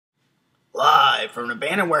Live from an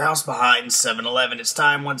abandoned warehouse behind 7-Eleven. It's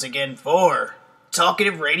time once again for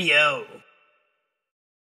Talkative Radio.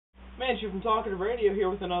 Manchu from Talkative Radio here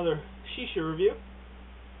with another Shisha review.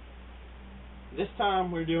 This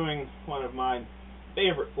time we're doing one of my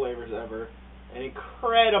favorite flavors ever. An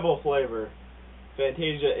incredible flavor.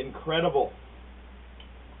 Fantasia Incredible.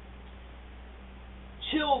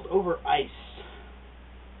 Chilled over ice.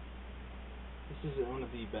 This is one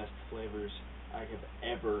of the best flavors I have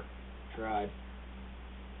ever tried.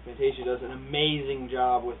 Fantasia does an amazing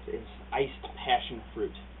job with its iced passion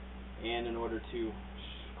fruit. And in order to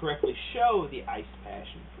correctly show the iced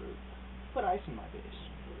passion fruit, put ice in my base.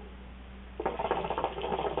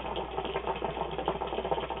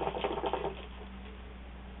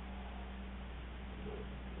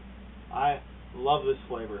 I love this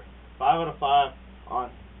flavor. 5 out of 5 on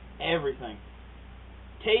everything.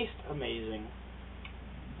 Taste amazing.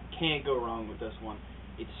 Can't go wrong with this one.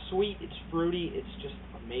 It's sweet, it's fruity, it's just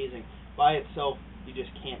amazing. By itself, you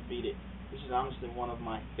just can't beat it. This is honestly one of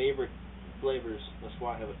my favorite flavors. That's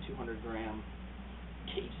why I have a 200-gram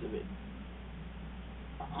case of it.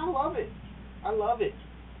 I love it. I love it.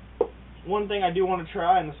 One thing I do want to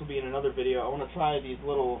try, and this will be in another video, I want to try these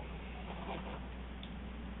little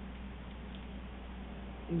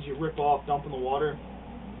things you rip off, dump in the water.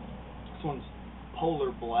 This one's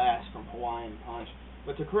Polar Blast from Hawaiian Punch.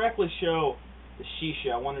 But to correctly show the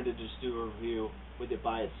Shisha, I wanted to just do a review with it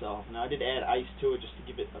by itself. Now I did add ice to it just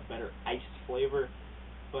to give it a better iced flavor,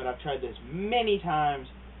 but I've tried this many times,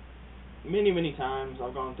 many times.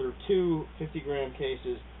 I've gone through two 50-gram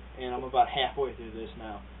cases, and I'm about halfway through this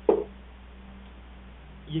now.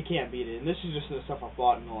 You can't beat it, and this is just the stuff I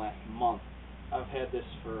bought in the last month. I've had this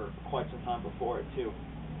for quite some time before it too.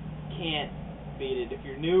 Can't beat it. If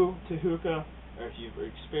you're new to hookah, or if you've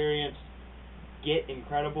experienced, get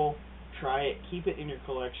Incredible, try it, keep it in your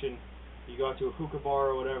collection. You go out to a hookah bar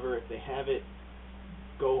or whatever, if they have it,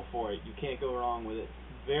 go for it. You can't go wrong with it.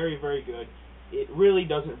 Very, very good. It really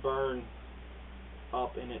doesn't burn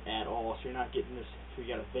up in it at all, so you're not getting this, so you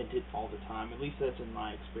gotta vent it all the time. At least that's in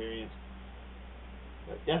my experience.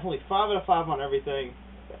 But definitely 5 out of 5 on everything.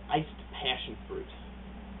 Iced passion fruit.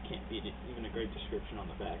 Can't beat it. Even a great description on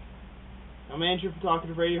the back. I'm Andrew from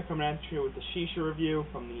Talkative Radio, coming at you with the Shisha review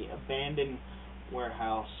from the abandoned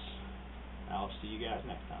warehouse. I'll see you guys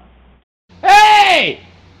next time. Hey!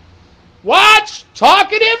 Watch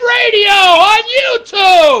Talkative Radio on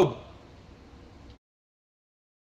YouTube!